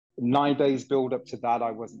9 days build up to that,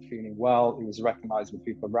 I wasn't feeling well. It was recognized with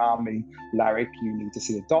people around me. Larrick, you need to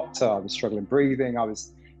see a doctor. I was struggling breathing. I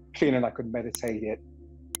was feeling I could meditate it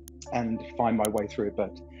and find my way through it.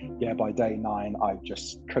 But yeah, by day 9, I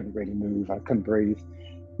just couldn't really move. I couldn't breathe.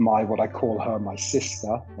 What I call her, my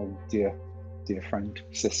sister, a dear friend,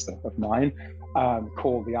 sister of mine,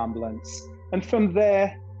 called the ambulance. And from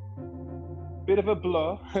there, bit of a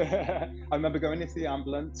blur. I remember going into the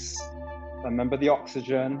ambulance. I remember the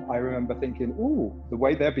oxygen. I remember thinking, ooh, the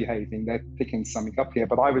way they're behaving, they're picking something up here.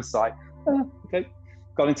 But I was like, okay.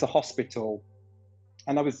 Got into hospital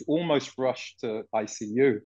and I was almost rushed to ICU.